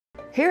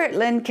Here at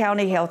Lynn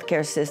County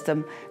Healthcare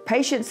System,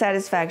 patient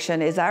satisfaction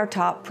is our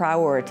top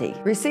priority.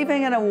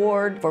 Receiving an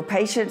award for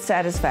patient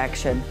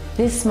satisfaction.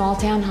 This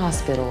small-town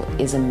hospital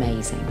is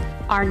amazing.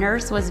 Our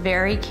nurse was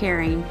very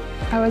caring.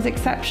 I was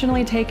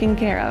exceptionally taken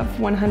care of,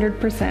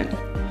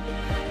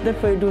 100%. The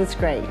food was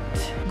great.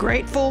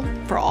 Grateful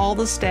for all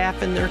the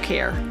staff and their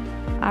care.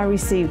 I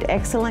received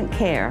excellent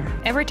care.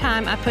 Every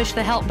time I pushed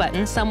the help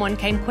button, someone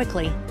came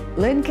quickly.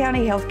 Lynn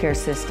County Healthcare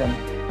System.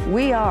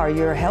 We are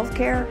your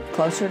healthcare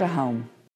closer to home.